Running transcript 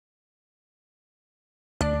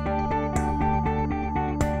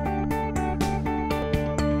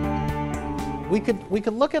we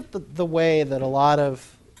could look at the way that a lot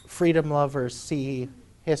of freedom lovers see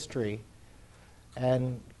history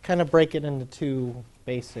and kind of break it into two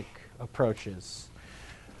basic approaches.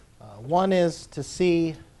 One is to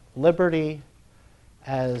see liberty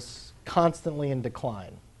as constantly in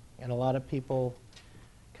decline. And a lot of people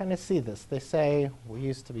kind of see this. They say, we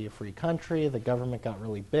used to be a free country, the government got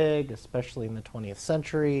really big, especially in the 20th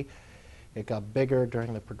century. It got bigger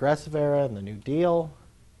during the Progressive Era and the New Deal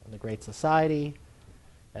and the Great Society,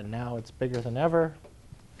 and now it's bigger than ever.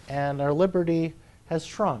 And our liberty has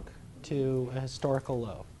shrunk to a historical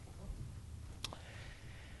low.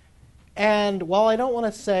 And while I don't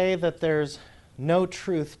want to say that there's no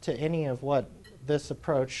truth to any of what this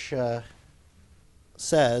approach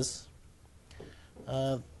says,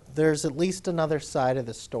 there's at least another side of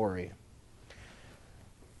the story.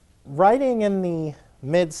 Writing in the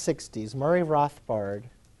mid-60s, Murray Rothbard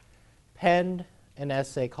penned an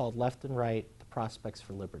essay called Left and Right, The Prospects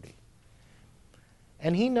for Liberty.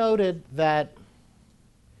 And he noted that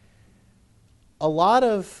a lot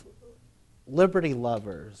of liberty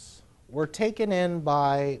lovers were taken in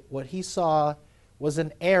by what he saw was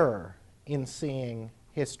an error in seeing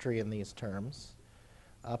history in these terms,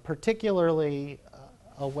 particularly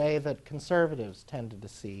a way that conservatives tended to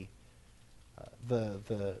see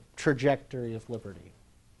the trajectory of liberty.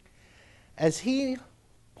 As he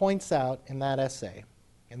points out in that essay,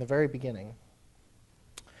 in the very beginning,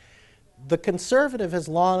 the conservative has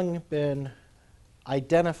long been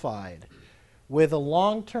identified with a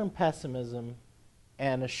long-term pessimism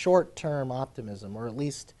and a short-term optimism, or at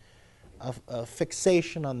least a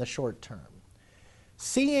fixation on the short term.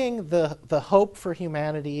 Seeing the hope for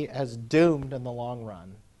humanity as doomed in the long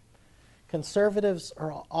run, conservatives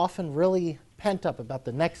are often really pent up about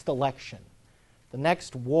the next election, the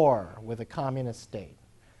next war with a communist state,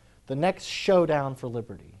 the next showdown for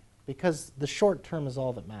liberty, because the short term is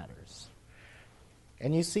all that matters.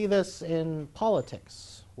 And you see this in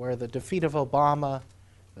politics, where the defeat of Obama,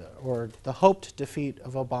 or the hoped defeat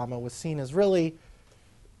of Obama, was seen as really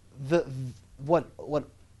what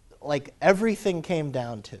like everything came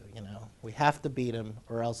down to. You know, we have to beat him,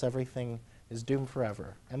 or else everything is doomed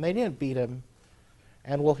forever. And they didn't beat him,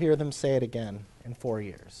 and we'll hear them say it again in 4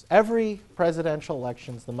 years. Every presidential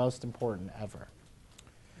election is the most important ever.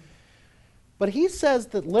 But he says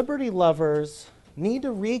that liberty lovers need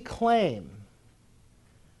to reclaim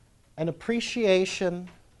an appreciation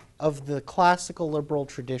of the classical liberal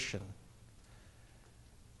tradition,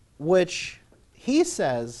 which he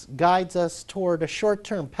says guides us toward a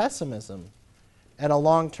short-term pessimism and a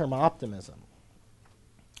long-term optimism.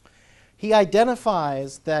 He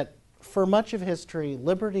identifies that for much of history,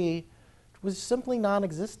 liberty was simply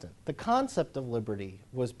non-existent. The concept of liberty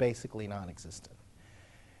was basically non-existent.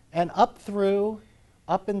 And up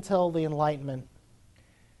until the Enlightenment,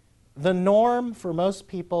 the norm for most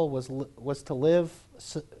people was to live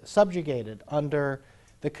subjugated under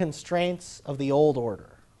the constraints of the old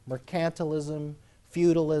order: mercantilism,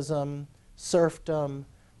 feudalism, serfdom,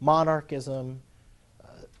 monarchism,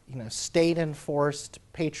 state-enforced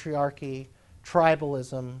patriarchy,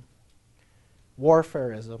 tribalism,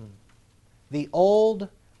 warfareism. The old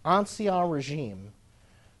ancien regime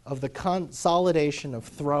of the consolidation of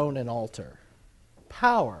throne and altar.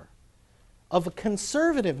 Power of a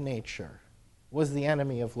conservative nature was the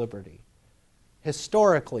enemy of liberty,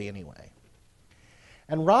 historically anyway.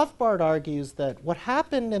 And Rothbard argues that what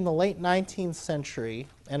happened in the late 19th century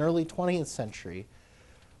and early 20th century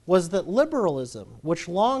was that liberalism, which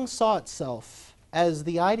long saw itself as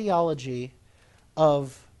the ideology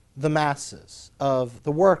of the masses, of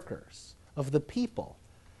the workers, of the people,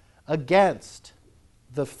 against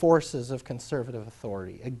the forces of conservative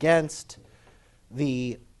authority, against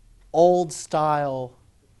the old-style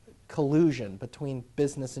collusion between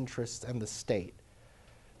business interests and the state.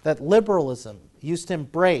 That liberalism used to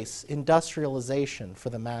embrace industrialization for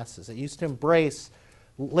the masses. It used to embrace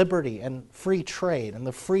liberty and free trade and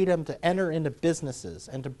the freedom to enter into businesses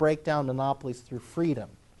and to break down monopolies through freedom.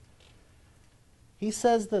 He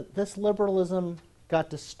says that this liberalism got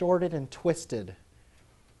distorted and twisted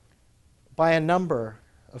by a number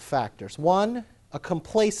of factors. One, a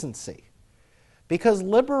complacency. Because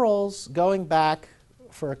liberals, going back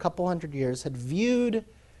for a couple hundred years, had viewed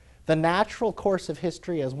the natural course of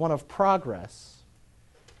history as one of progress,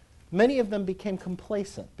 many of them became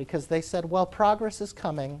complacent because they said, well, progress is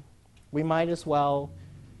coming. We might as well,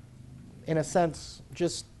 in a sense,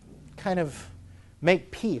 just kind of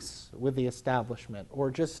make peace with the establishment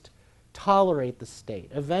or just tolerate the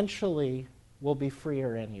state. Eventually, we'll be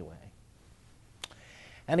freer anyway.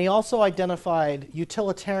 And he also identified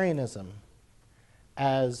utilitarianism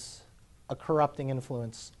as a corrupting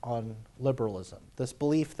influence on liberalism. This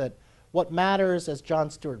belief that what matters, as John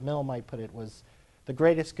Stuart Mill might put it, was the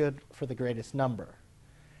greatest good for the greatest number.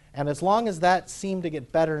 And as long as that seemed to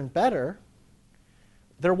get better and better,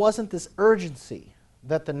 there wasn't this urgency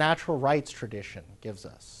that the natural rights tradition gives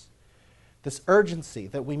us. This urgency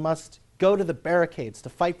that we must go to the barricades to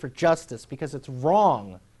fight for justice because it's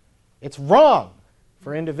wrong. It's wrong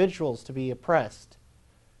for individuals to be oppressed,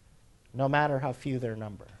 no matter how few their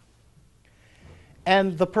number.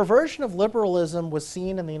 And the perversion of liberalism was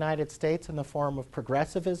seen in the United States in the form of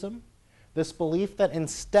progressivism, this belief that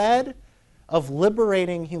instead of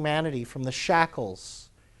liberating humanity from the shackles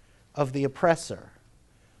of the oppressor,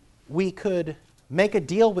 we could make a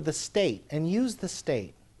deal with the state and use the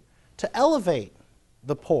state to elevate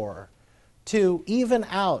the poor, to even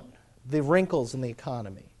out the wrinkles in the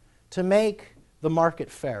economy, to make the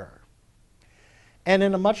market fairer. And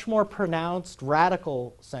in a much more pronounced,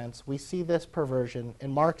 radical sense, we see this perversion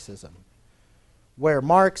in Marxism, where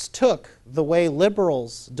Marx took the way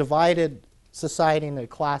liberals divided society into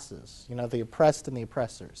classes, the oppressed and the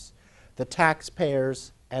oppressors, the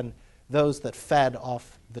taxpayers and those that fed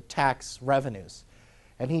off the tax revenues.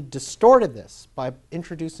 And he distorted this by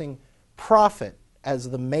introducing profit as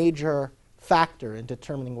the major factor in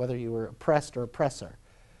determining whether you were oppressed or oppressor.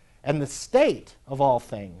 And the state, of all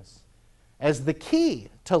things, as the key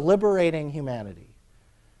to liberating humanity.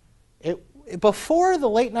 Before the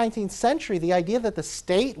late 19th century, the idea that the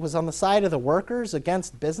state was on the side of the workers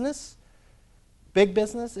against business, big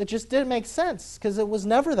business, it just didn't make sense because it was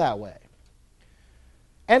never that way.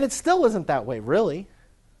 And it still isn't that way, really,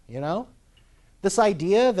 This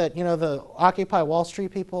idea that, the Occupy Wall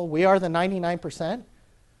Street people, we are the 99%,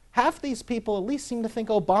 half these people at least seem to think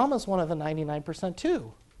Obama's one of the 99%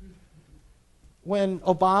 too. When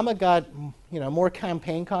Obama got, more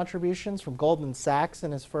campaign contributions from Goldman Sachs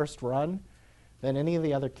in his first run than any of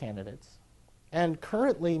the other candidates, and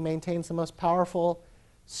currently maintains the most powerful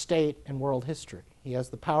state in world history. He has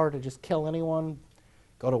the power to just kill anyone,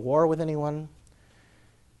 go to war with anyone.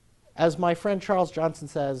 As my friend Charles Johnson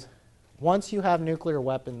says, once you have nuclear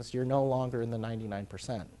weapons, you're no longer in the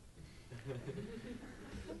 99%.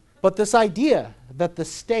 But this idea that the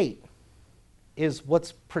state is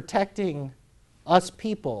what's protecting us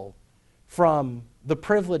people from the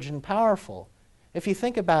privileged and powerful, if you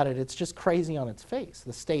think about it, it's just crazy on its face.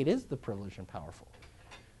 The state is the privileged and powerful.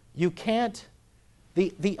 You can't,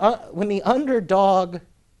 when the underdog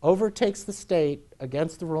overtakes the state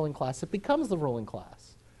against the ruling class, it becomes the ruling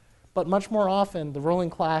class. But much more often, the ruling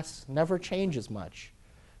class never changes much.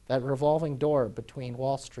 That revolving door between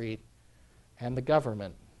Wall Street and the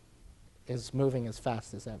government is moving as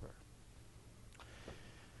fast as ever.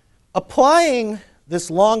 Applying this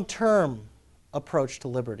long-term approach to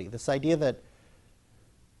liberty, this idea that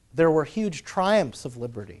there were huge triumphs of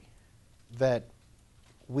liberty that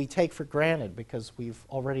we take for granted because we've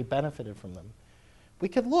already benefited from them, we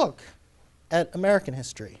could look at American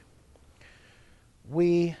history.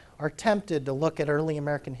 We are tempted to look at early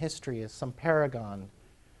American history as some paragon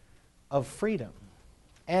of freedom.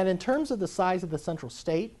 And in terms of the size of the central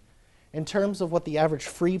state, in terms of what the average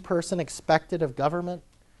free person expected of government,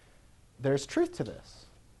 there's truth to this.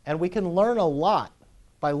 And we can learn a lot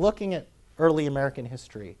by looking at early American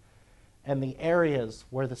history and the areas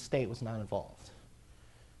where the state was not involved.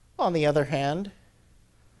 On the other hand,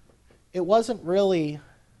 it wasn't really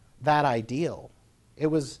that ideal. It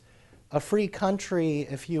was a free country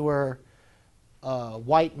if you were a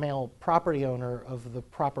white male property owner of the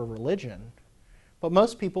proper religion, but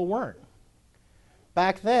most people weren't.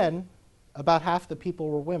 Back then, about half the people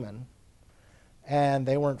were women, and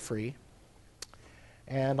they weren't free.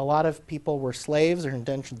 And a lot of people were slaves or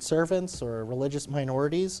indentured servants or religious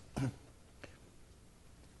minorities.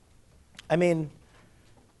 I mean,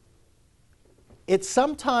 it's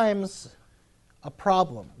sometimes a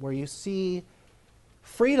problem where you see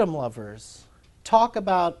freedom lovers talk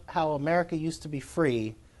about how America used to be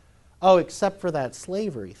free, except for that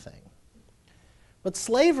slavery thing. But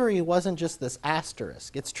slavery wasn't just this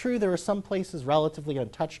asterisk. It's true there were some places relatively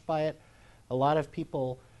untouched by it. A lot of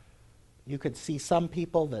people, you could see some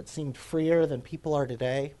people that seemed freer than people are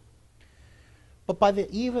today. But by the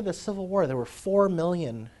eve of the Civil War, there were 4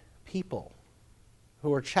 million people who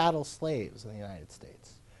were chattel slaves in the United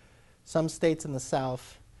States. Some states in the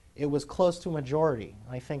South, it was close to a majority.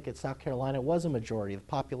 I think in South Carolina it was a majority. The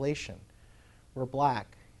population were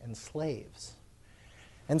black and slaves.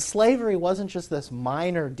 And slavery wasn't just this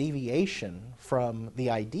minor deviation from the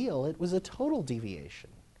ideal, it was a total deviation.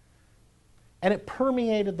 And it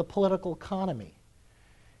permeated the political economy.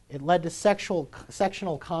 It led to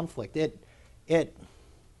sectional conflict.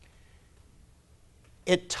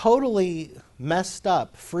 It totally messed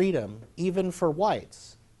up freedom even for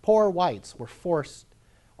whites. Poor whites were forced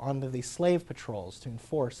onto these slave patrols to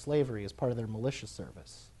enforce slavery as part of their militia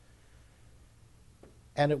service.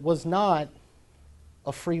 And it was not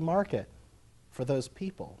a free market for those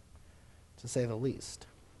people, to say the least.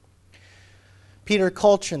 Peter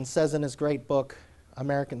Kulchin says in his great book,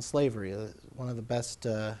 American Slavery, one of the best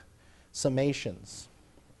summations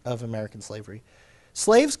of American slavery,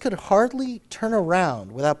 slaves could hardly turn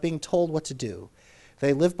around without being told what to do.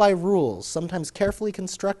 They lived by rules, sometimes carefully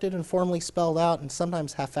constructed and formally spelled out, and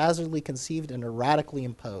sometimes haphazardly conceived and erratically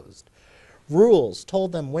imposed. Rules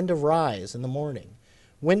told them when to rise in the morning,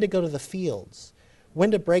 when to go to the fields, when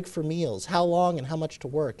to break for meals, how long and how much to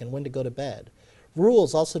work, and when to go to bed.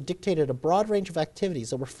 Rules also dictated a broad range of activities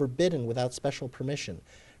that were forbidden without special permission,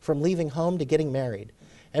 from leaving home to getting married.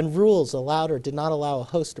 And rules allowed or did not allow a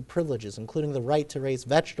host of privileges, including the right to raise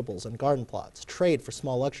vegetables on garden plots, trade for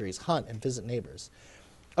small luxuries, hunt, and visit neighbors.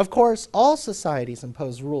 Of course, all societies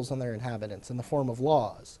imposed rules on their inhabitants in the form of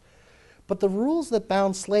laws. But the rules that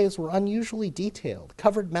bound slaves were unusually detailed,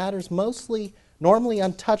 covered matters mostly normally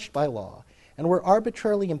untouched by law, and were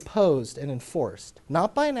arbitrarily imposed and enforced,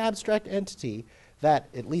 not by an abstract entity that,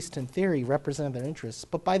 at least in theory, represented their interests,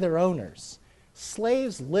 but by their owners.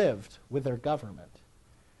 Slaves lived with their government.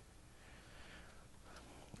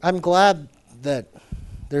 I'm glad that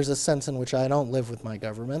there's a sense in which I don't live with my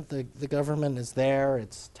government. The government is there,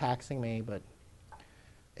 it's taxing me, but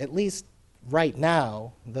at least right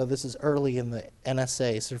now, though this is early in the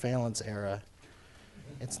NSA surveillance era,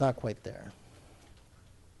 it's not quite there.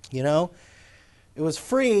 You know, it was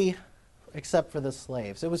free except for the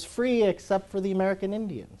slaves. It was free except for the American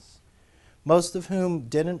Indians, most of whom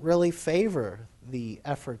didn't really favor the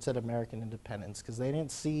efforts at American independence because they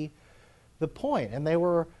didn't see the point. And they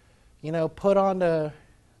were, you know, put onto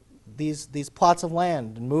these plots of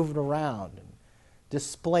land and moved around and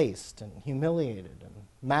displaced and humiliated and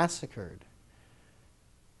massacred.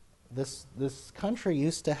 This country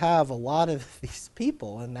used to have a lot of these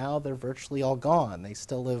people, and now they're virtually all gone. They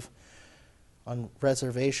still live on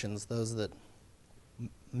reservations,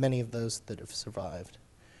 many of those that have survived.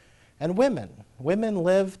 And women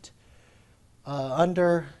lived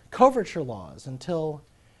under coverture laws until,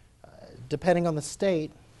 depending on the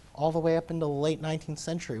state, all the way up into the late 19th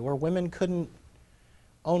century, where women couldn't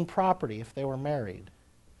own property if they were married,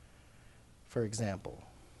 for example.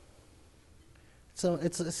 So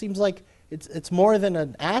it seems like it's more than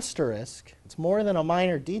an asterisk, it's more than a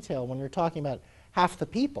minor detail when you're talking about half the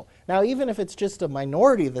people. Now, even if it's just a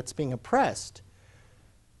minority that's being oppressed,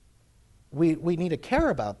 we need to care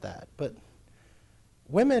about that. But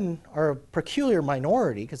women are a peculiar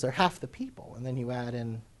minority because they're half the people. And then you add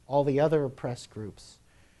in all the other oppressed groups,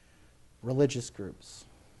 religious groups,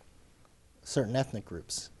 certain ethnic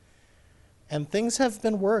groups. And things have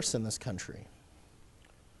been worse in this country.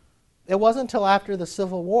 It wasn't until after the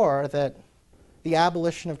Civil War that the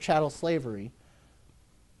abolition of chattel slavery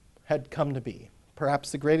had come to be,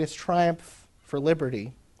 perhaps the greatest triumph for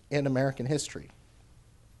liberty in American history.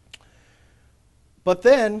 But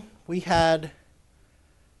then we had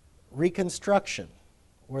Reconstruction,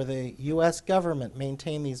 where the U.S. government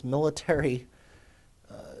maintained these military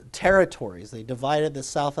territories. They divided the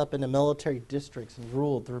South up into military districts and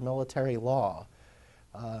ruled through military law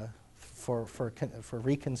for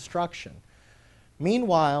Reconstruction.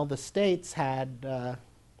 Meanwhile, the states had, the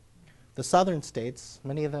southern states,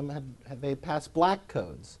 many of them they passed black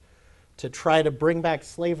codes to try to bring back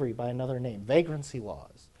slavery by another name, vagrancy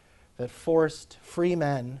laws that forced free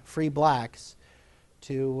men, free blacks,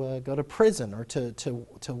 to go to prison or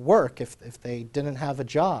to work if they didn't have a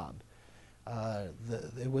job.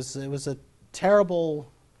 It was a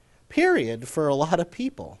terrible period for a lot of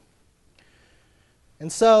people.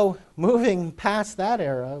 And so, moving past that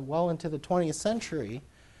era, well into the 20th century,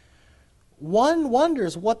 one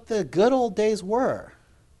wonders what the good old days were.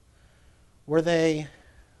 Were they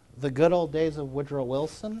the good old days of Woodrow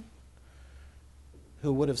Wilson,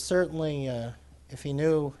 who would have certainly, if he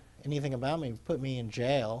knew anything about me, put me in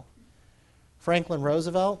jail? Franklin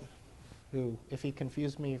Roosevelt, who, if he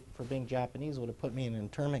confused me for being Japanese, would have put me in an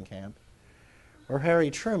internment camp? Or Harry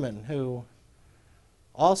Truman, who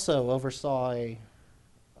also oversaw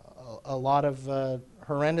a lot of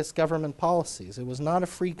horrendous government policies. It was not a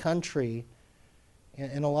free country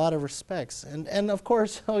in a lot of respects. And of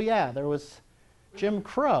course, oh yeah, there was Jim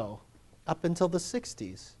Crow up until the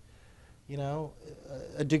 60s. You know,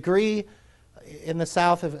 a degree in the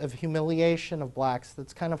South of humiliation of blacks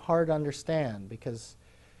that's kind of hard to understand because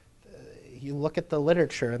you look at the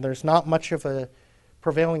literature and there's not much of a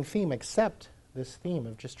prevailing theme except this theme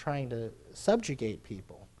of just trying to subjugate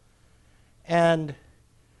people. And,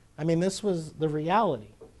 I mean, this was the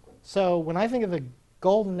reality. So when I think of the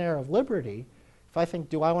golden era of liberty, if I think,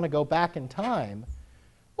 do I want to go back in time?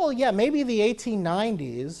 Well, yeah, maybe the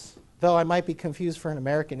 1890s, though I might be confused for an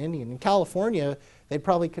American Indian. In California, they'd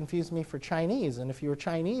probably confuse me for Chinese. And if you were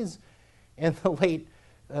Chinese in the late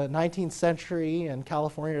 19th century in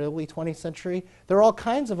California, early 20th century, there were all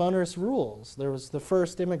kinds of onerous rules. There was the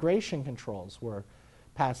first immigration controls were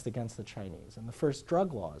passed against the Chinese, and the first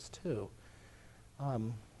drug laws, too,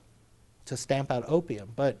 to stamp out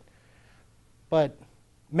opium. But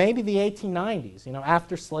maybe the 1890s, you know,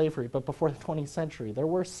 after slavery, but before the 20th century, there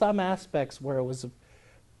were some aspects where it was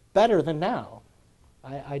better than now.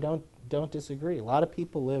 I don't disagree. A lot of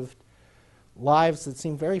people lived lives that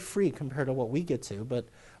seem very free compared to what we get to, but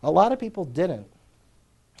a lot of people didn't.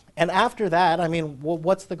 And after that, I mean, well,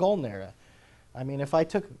 what's the golden era? I mean, if I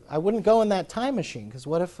wouldn't go in that time machine, because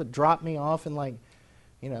what if it dropped me off in, like,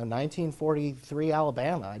 you know, 1943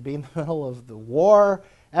 Alabama? I'd be in the middle of the war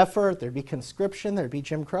effort, there'd be conscription, there'd be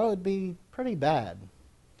Jim Crow, it'd be pretty bad.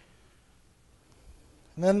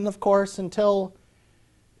 And then, of course, until,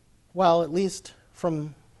 well, at least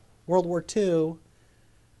from World War II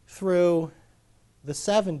through the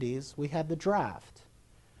 70s, we had the draft,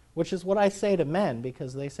 which is what I say to men,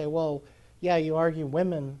 because they say, well, yeah, you argue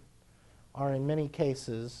women are in many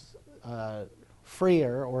cases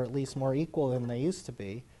freer, or at least more equal than they used to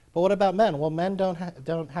be. But what about men? Well, men don't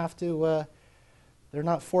have to, they're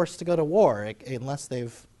not forced to go to war unless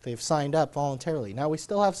they've signed up voluntarily. Now, we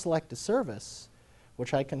still have selective service,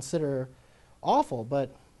 which I consider awful,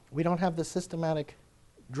 but we don't have the systematic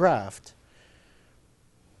draft.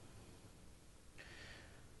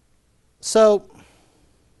 So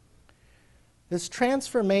this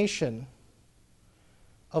transformation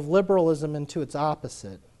of liberalism into its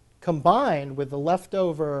opposite, combined with the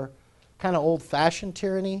leftover kind of old-fashioned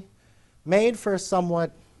tyranny, made for a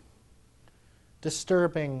somewhat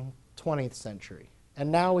disturbing 20th century.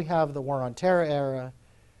 And now we have the war on terror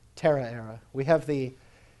era. We have the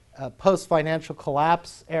post-financial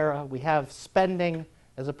collapse era. We have spending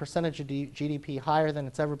as a percentage of GDP higher than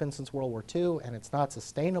it's ever been since World War II, and it's not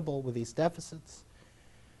sustainable with these deficits.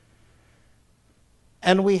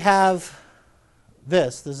 And we have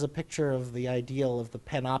this is a picture of the ideal of the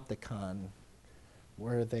panopticon,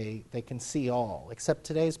 where they can see all, except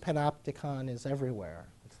today's panopticon is everywhere.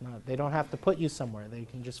 It's not, they don't have to put you somewhere, they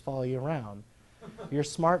can just follow you around. Your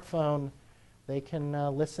smartphone, they can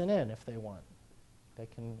listen in if they want. They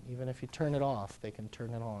can, even if you turn it off, they can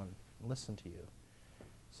turn it on and listen to you.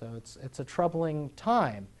 So it's a troubling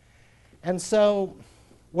time. And so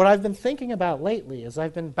what I've been thinking about lately is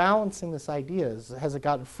I've been balancing this idea. Has it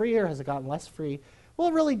gotten freer? Has it gotten less free? Well,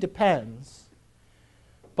 it really depends.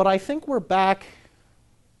 But I think we're back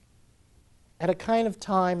at a kind of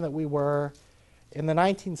time that we were in the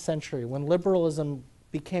 19th century when liberalism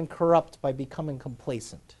became corrupt by becoming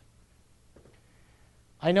complacent.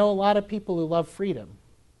 I know a lot of people who love freedom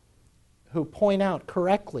who point out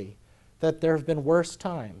correctly that there have been worse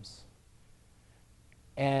times.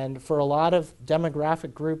 And for a lot of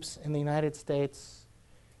demographic groups in the United States,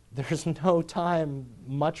 there's no time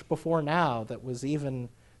much before now that was even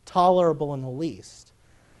tolerable in the least.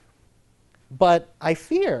 But I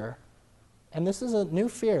fear, and this is a new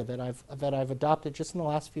fear that I've adopted just in the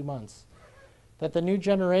last few months, that the new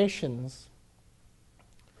generations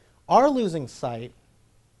are losing sight,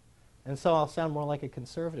 and so I'll sound more like a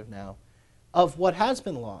conservative now, of what has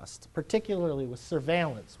been lost, particularly with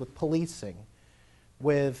surveillance, with policing,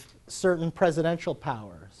 with certain presidential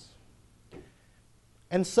powers.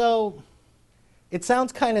 And so it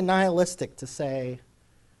sounds kind of nihilistic to say,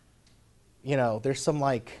 you know, there's some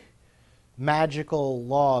like magical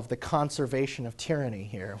law of the conservation of tyranny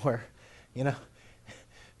here where, you know,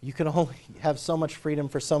 you can only have so much freedom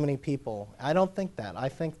for so many people. I don't think that. I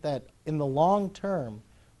think that in the long term,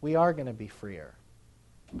 we are going to be freer.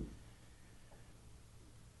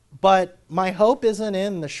 But my hope isn't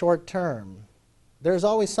in the short term. There's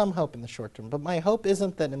always some hope in the short term, but my hope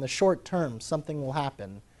isn't that in the short term something will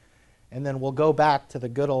happen and then we'll go back to the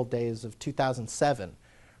good old days of 2007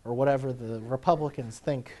 or whatever the Republicans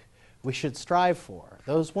think we should strive for.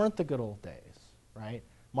 Those weren't the good old days, right?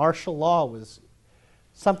 Martial law was,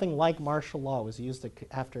 something like martial law was used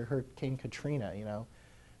after Hurricane Katrina, you know.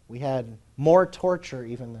 We had more torture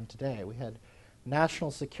even than today. We had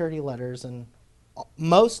national security letters, and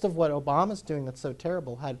most of what Obama's doing that's so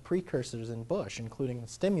terrible had precursors in Bush, including the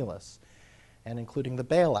stimulus and including the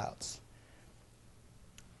bailouts.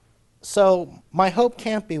 So my hope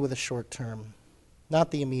can't be with the short term,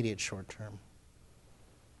 not the immediate short term.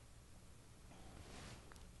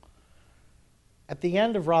 At the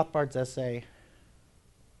end of Rothbard's essay,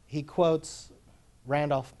 he quotes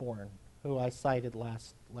Randolph Bourne, who I cited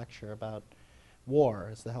last lecture about war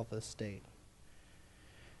as the health of the state.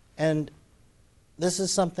 And this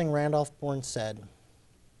is something Randolph Bourne said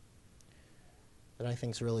that I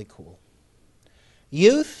think is really cool.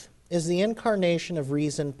 Youth is the incarnation of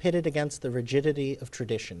reason pitted against the rigidity of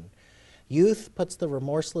tradition. Youth puts the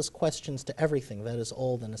remorseless questions to everything that is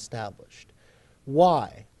old and established.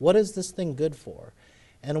 Why? What is this thing good for?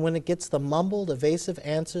 And when it gets the mumbled, evasive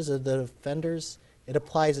answers of the defenders, it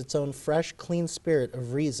applies its own fresh, clean spirit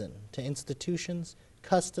of reason to institutions,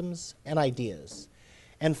 customs, and ideas.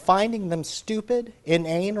 And finding them stupid,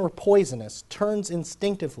 inane, or poisonous, turns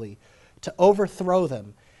instinctively to overthrow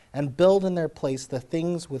them and build in their place the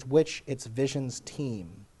things with which its visions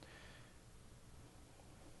teem.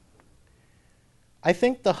 I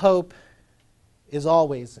think the hope is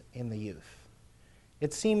always in the youth.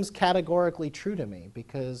 It seems categorically true to me,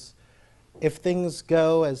 because if things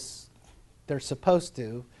go as they're supposed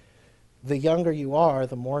to, the younger you are,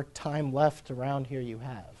 the more time left around here you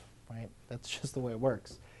have, right? That's just the way it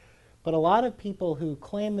works. But a lot of people who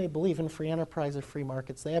claim they believe in free enterprise or free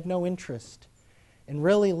markets, they have no interest in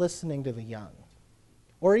really listening to the young,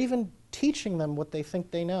 or even teaching them what they think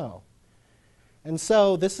they know. And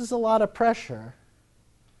so this is a lot of pressure,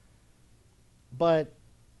 but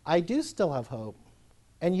I do still have hope,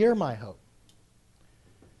 and you're my hope.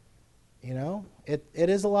 You know, it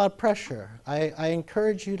is a lot of pressure. I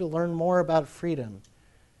encourage you to learn more about freedom,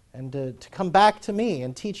 and to come back to me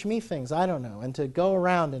and teach me things I don't know, and to go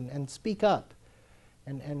around and speak up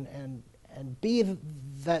and be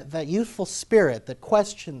that youthful spirit that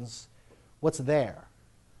questions what's there.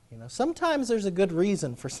 You know, sometimes there's a good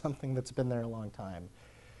reason for something that's been there a long time,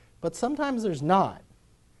 but sometimes there's not.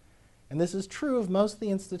 And this is true of most of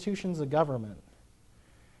the institutions of government.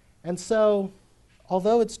 And so,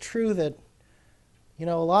 although it's true that, you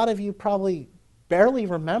know, a lot of you probably barely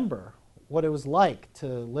remember what it was like to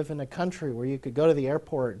live in a country where you could go to the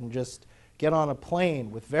airport and just get on a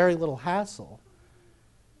plane with very little hassle,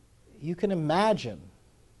 you can imagine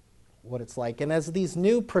what it's like. And as these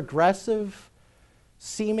new progressive,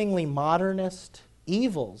 seemingly modernist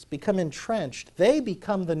evils become entrenched, they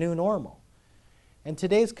become the new normal. And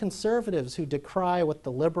today's conservatives who decry what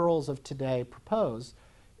the liberals of today propose,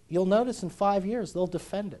 you'll notice in 5 years they'll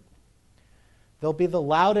defend it. They'll be the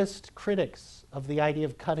loudest critics of the idea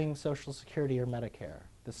of cutting Social Security or Medicare.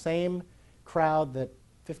 The same crowd that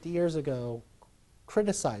 50 years ago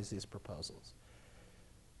criticized these proposals.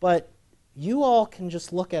 But you all can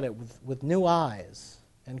just look at it with new eyes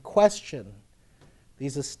and question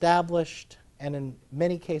these established and in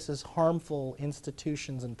many cases harmful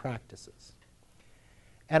institutions and practices.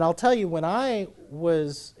 And I'll tell you, when I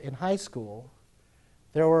was in high school,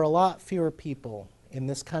 there were a lot fewer people in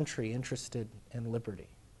this country interested in liberty.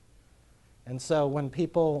 And so when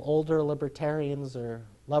people, older libertarians or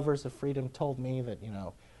lovers of freedom, told me that, you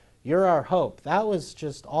know, you're our hope, that was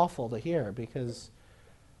just awful to hear, because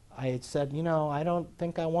I said, you know, I don't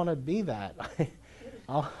think I want to be that.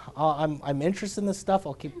 I'm interested in this stuff,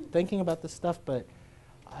 I'll keep thinking about this stuff, but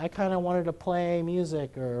I kind of wanted to play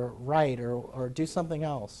music or write or do something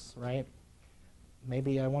else, right?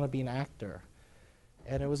 Maybe I want to be an actor.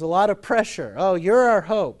 And it was a lot of pressure. Oh, you're our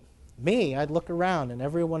hope. Me, I'd look around and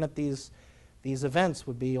everyone at these events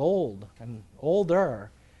would be old and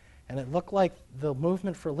older. And it looked like the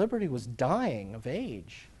movement for liberty was dying of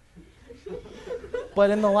age. But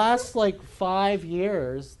in the last 5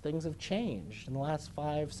 years, things have changed. In the last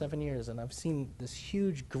 5, 7 years, and I've seen this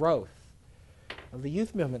huge growth of the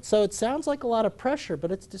youth movement. So it sounds like a lot of pressure,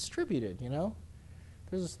 but it's distributed, you know?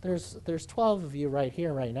 There's 12 of you right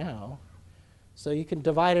here, right now. So you can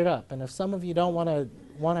divide it up. And if some of you don't want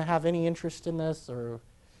to have any interest in this,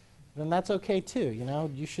 then that's okay too, you know?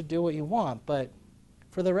 You should do what you want. But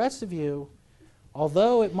for the rest of you,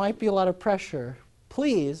 although it might be a lot of pressure,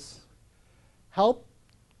 please help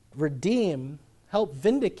redeem, help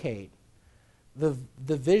vindicate the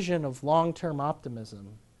vision of long-term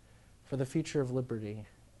optimism for the future of liberty.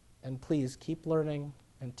 And please keep learning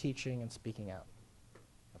and teaching and speaking out.